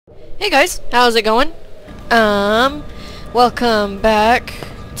Hey guys, how's it going? Welcome back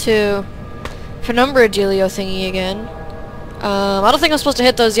to Penumbra Dealio thingy again. I don't think I'm supposed to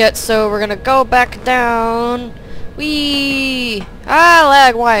hit those yet, so we're gonna go back down. Whee! Ah,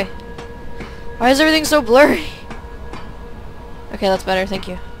 lag, why? Why is everything so blurry? Okay, that's better, thank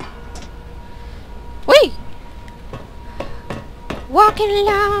you. Whee! Walking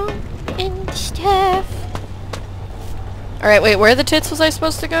along and stuff. Alright, wait, where the tits was I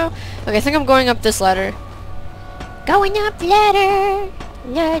supposed to go? Okay, I think I'm going up this ladder. Going up the ladder!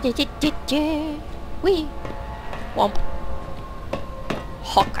 Wee! Womp.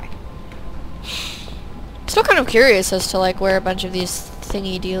 Hawkeye. Still kind of curious as to, like, where a bunch of these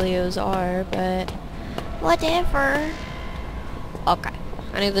thingy dealios are, but whatever. Okay.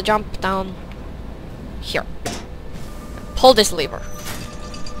 I need to jump down here. Pull this lever.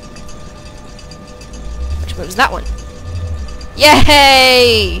 Which moves that one.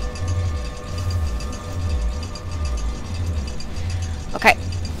 Yay! Okay.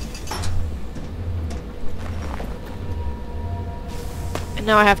 And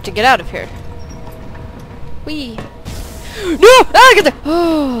now I have to get out of here. Whee! No! Ah, get there!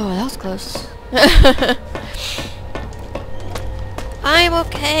 Oh, that was close. I'm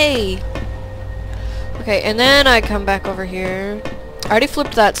okay. Okay, and then I come back over here. I already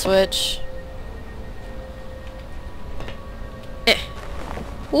flipped that switch.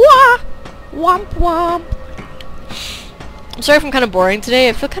 Wah! Womp womp! I'm sorry if I'm kind of boring today.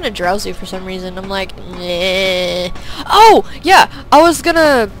 I feel kind of drowsy for some reason. I'm like, nah. Oh! Yeah! I was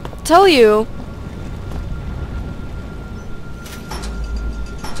gonna tell you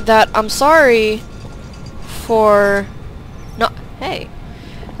that I'm sorry for not... Hey!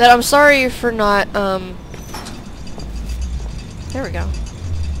 That I'm sorry for not, there we go.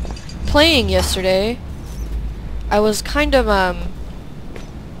 Playing yesterday. I was kind of,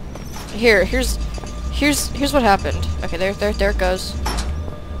 Here's what happened. Okay, there it goes.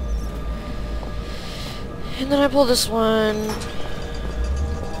 And then I pull this one.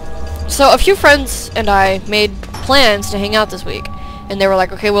 So a few friends and I made plans to hang out this week, and they were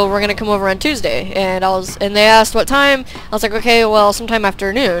like, okay, well, we're gonna come over on Tuesday, and they asked what time. I was like, okay, well, sometime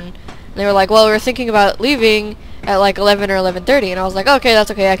afternoon. And they were like, well, we were thinking about leaving at like 11 or 11:30, and I was like, okay, that's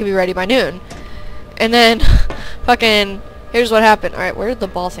okay, I can be ready by noon. And then, fucking, here's what happened. Alright, where did the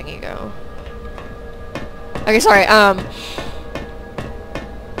ball thingy go? Okay, sorry,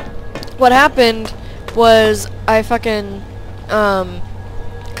 what happened was I fucking,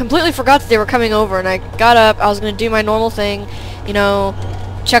 completely forgot that they were coming over, and I got up, I was gonna do my normal thing, you know,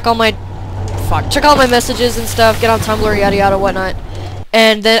 check all my messages and stuff, get on Tumblr, yada yada, whatnot.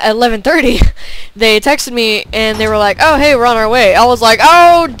 And then at 11:30, they texted me, and they were like, oh, hey, we're on our way. I was like,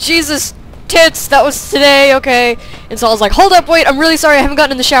 oh, Jesus tits, that was today, okay. And so I was like, hold up, wait, I'm really sorry, I haven't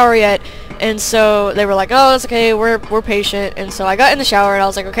gotten in the shower yet. And so they were like, oh, that's okay, we're patient. And so I got in the shower, and I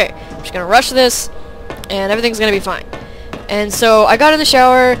was like, okay, I'm just gonna rush this, and everything's gonna be fine. And so I got in the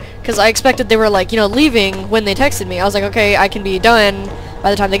shower, because I expected they were, like, you know, leaving when they texted me. I was like, okay, I can be done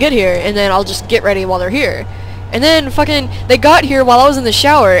by the time they get here, and then I'll just get ready while they're here. And then fucking, they got here while I was in the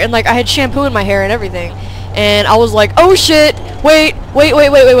shower, and like, I had shampoo in my hair and everything. And I was like, oh shit, wait.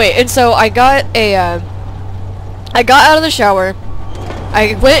 And so I got I got out of the shower,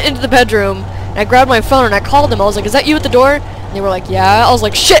 I went into the bedroom, and I grabbed my phone, and I called them. I was like, is that you at the door? And they were like, yeah. I was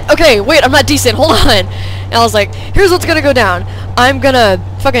like, shit, okay, wait, I'm not decent, hold on. And I was like, here's what's gonna go down. I'm gonna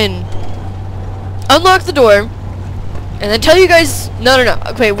fucking unlock the door, and then tell you guys, no,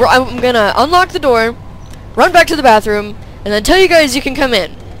 okay, I'm gonna unlock the door, run back to the bathroom, and then tell you guys you can come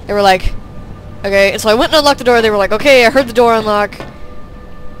in. They were like, okay, and so I went and unlocked the door. They were like, okay, I heard the door unlock.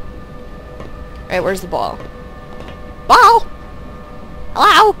 Alright, where's the ball? Ball!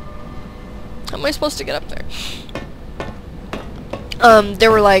 Hello? How am I supposed to get up there? They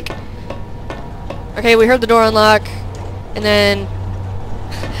were like, okay, we heard the door unlock, and then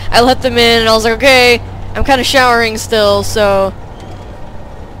I let them in, and I was like, okay, I'm kind of showering still, so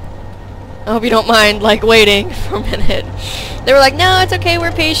I hope you don't mind, like, waiting for a minute. They were like, no, it's okay,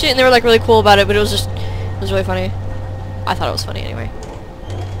 we're patient, and they were, like, really cool about it, but it was really funny. I thought it was funny anyway.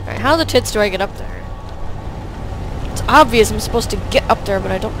 Alright, how the tits do I get up there? It's obvious I'm supposed to get up there,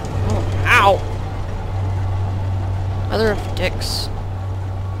 but I don't... Oh, ow! Mother of dicks.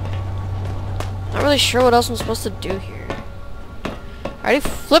 Not really sure what else I'm supposed to do here. I already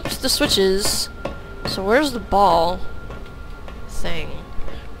flipped the switches, so where's the ball thing?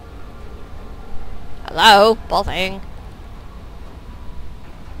 Hello? Ball thing.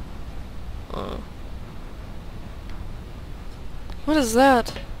 What is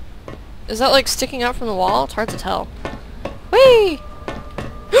that? Is that like sticking out from the wall? It's hard to tell. Whee!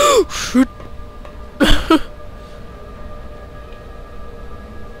 Shoot.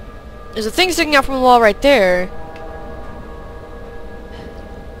 There's a thing sticking out from the wall right there.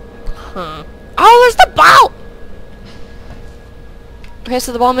 Huh. Oh, there's the ball! Okay,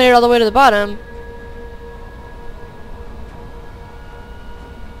 so the ball made it all the way to the bottom.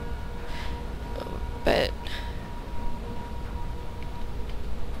 But...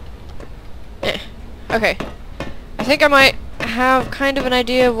 Okay. I think I might have kind of an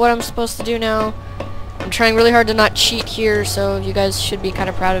idea of what I'm supposed to do now. I'm trying really hard to not cheat here, so you guys should be kind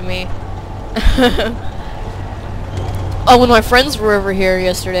of proud of me. Oh, when my friends were over here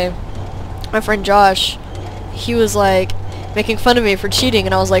yesterday, my friend Josh, he was like making fun of me for cheating,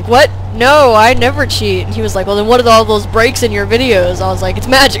 and I was like, what? No, I never cheat. And he was like, well then what are all those breaks in your videos? I was like, it's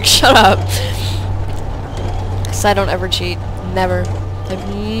magic, shut up. Because I don't ever cheat. Never.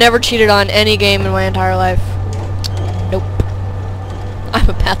 I've never cheated on any game in my entire life. Nope. I'm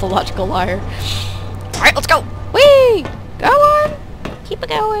a pathological liar. Alright, let's go! Whee! Go on! Keep it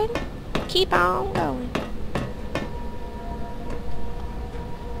going. Keep on going.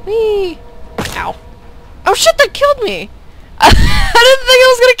 Whee! Ow. Oh shit, that killed me! I didn't think it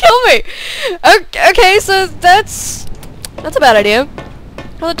was gonna kill me! Okay, so that's a bad idea.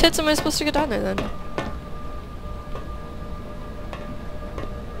 How the tits am I supposed to get down there then?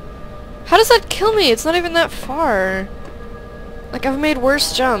 How does that kill me? It's not even that far. Like, I've made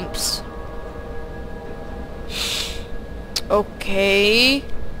worse jumps. Okay.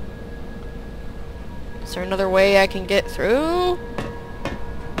 Is there another way I can get through?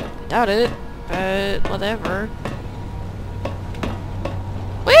 Doubt it, but whatever.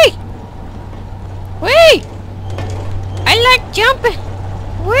 Whee! Whee! I like jumping!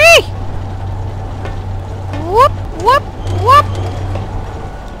 Whee! Whoop, whoop, whoop!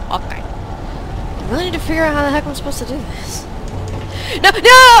 Okay. I really need to figure out how the heck I'm supposed to do this. No, no!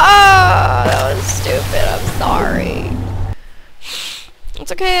 Oh, that was stupid. I'm sorry.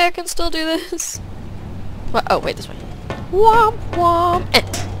 It's okay, I can still do this. What? Oh, wait, this way. Womp, womp.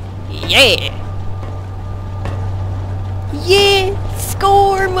 Yeah! Yeah!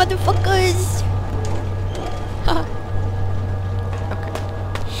 Score, motherfuckers! Haha. Okay.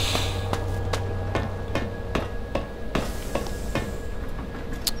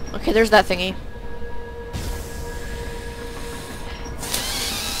 Okay, there's that thingy.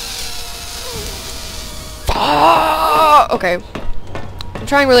 Okay. I'm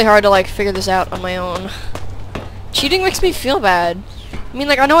trying really hard to, like, figure this out on my own. Cheating makes me feel bad. I mean,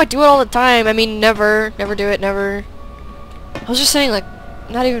 like, I know I do it all the time. I mean, never do it, never. I was just saying, like,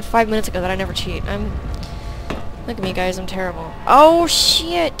 not even 5 minutes ago that I never cheat. Look at me, guys, I'm terrible. Oh,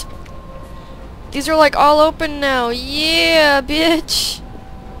 shit! These are, like, all open now. Yeah, bitch!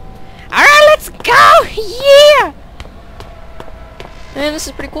 Alright, let's go! Yeah! Man, this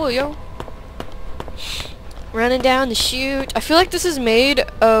is pretty cool, yo. Running down the chute. I feel like this is made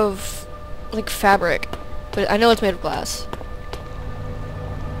of, like, fabric. But I know it's made of glass.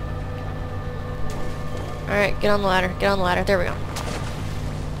 Alright, get on the ladder. Get on the ladder. There we go.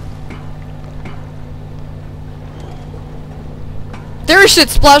 There's shit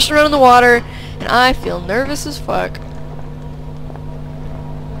splashing around in the water, and I feel nervous as fuck.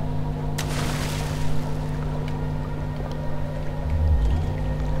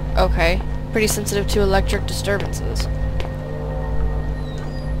 Okay. Pretty sensitive to electric disturbances.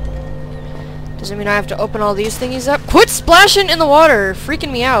 Does it mean I have to open all these thingies up? Quit splashing in the water!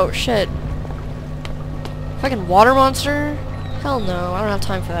 Freaking me out. Shit. Fucking water monster? Hell no. I don't have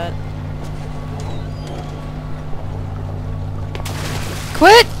time for that.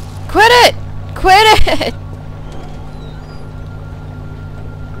 Quit! Quit it! Quit it!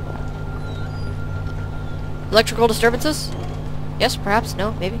 Electrical disturbances? Yes, perhaps.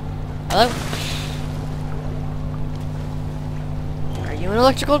 No, maybe. Hello? Are you an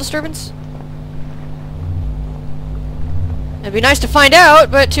electrical disturbance? It'd be nice to find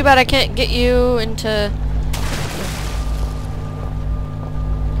out, but too bad I can't get you into...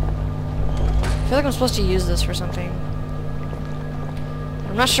 I feel like I'm supposed to use this for something.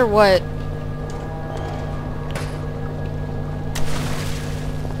 I'm not sure what.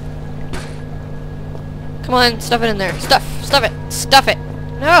 Come on, stuff it in there. Stuff it! Stuff it!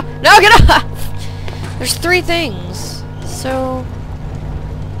 No! No, get off! There's 3 things. So...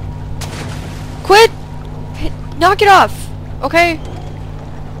 Quit! Hey, knock it off! Okay?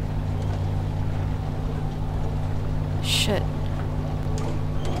 Shit.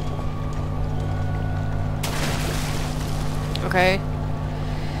 Okay.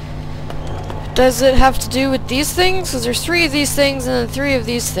 Does it have to do with these things? Because there's 3 of these things and then 3 of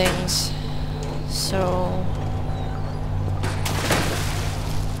these things. So...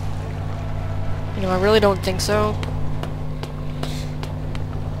 No, I really don't think so.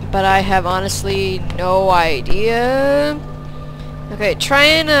 But I have honestly no idea. Okay,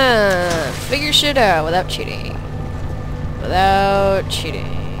 trying to figure shit out without cheating. Without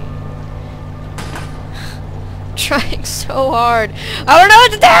cheating. Trying so hard. I don't know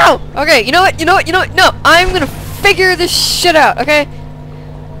what to do! Okay, you know what? No! I'm gonna figure this shit out, okay?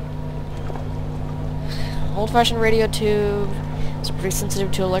 Old-fashioned radio tube. It's pretty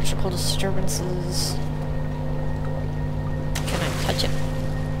sensitive to electrical disturbances. Can I touch it?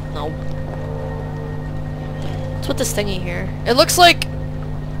 No. What's with this thingy here? It looks like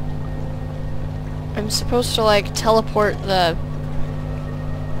I'm supposed to, like, teleport the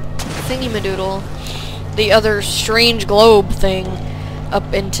thingy-madoodle, the other strange globe thing,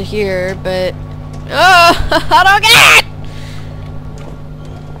 up into here, but... Oh! I don't get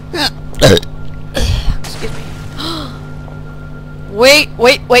it! Excuse me. Wait! I'm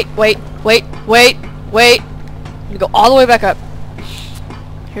gonna go all the way back up.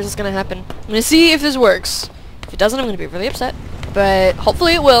 Here's what's gonna happen. I'm gonna see if this works. If it doesn't, I'm gonna be really upset. But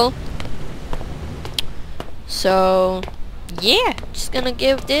hopefully it will. So, yeah. Just gonna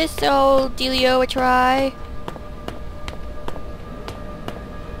give this old dealio a try.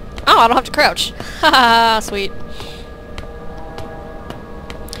 Oh, I don't have to crouch. Haha, sweet.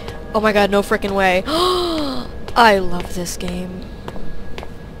 Oh my god, no frickin' way. I love this game.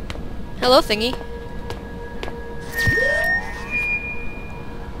 Hello, thingy.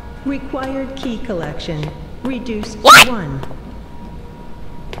 Required key collection. Reduced What? to 1.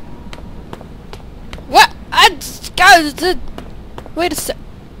 What? God, wait a sec.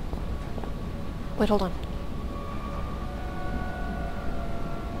 Wait, hold on.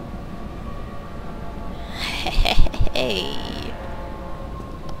 Hey.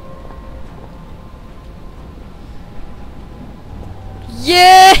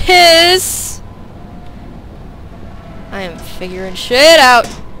 Yes! I am figuring shit out.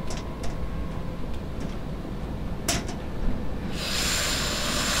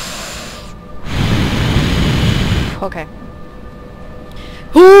 Okay.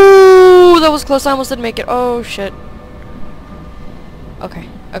 Ooh, that was close. I almost didn't make it. Oh, shit. Okay.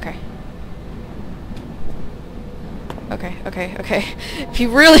 Be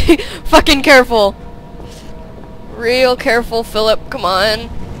really fucking careful. Real careful, Philip. Come on.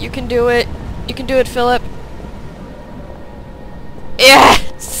 You can do it. You can do it, Philip.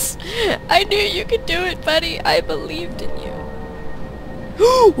 Yes! I knew you could do it, buddy. I believed in you.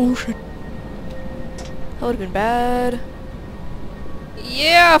 Oh, shit. That would have been bad.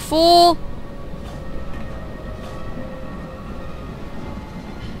 Yeah, fool!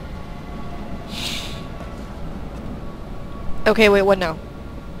 Okay, wait, what now?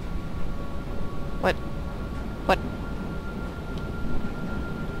 What? What?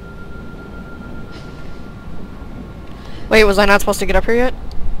 Wait, was I not supposed to get up here yet?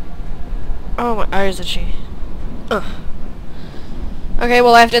 Oh, my eyes are itchy. Ugh. Okay,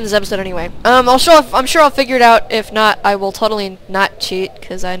 well, I have to end this episode anyway. I'm sure I'll figure it out. If not, I will totally not cheat,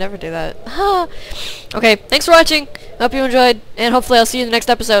 because I never do that. Okay, thanks for watching. Hope you enjoyed, and hopefully I'll see you in the next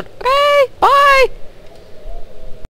episode. Okay, bye!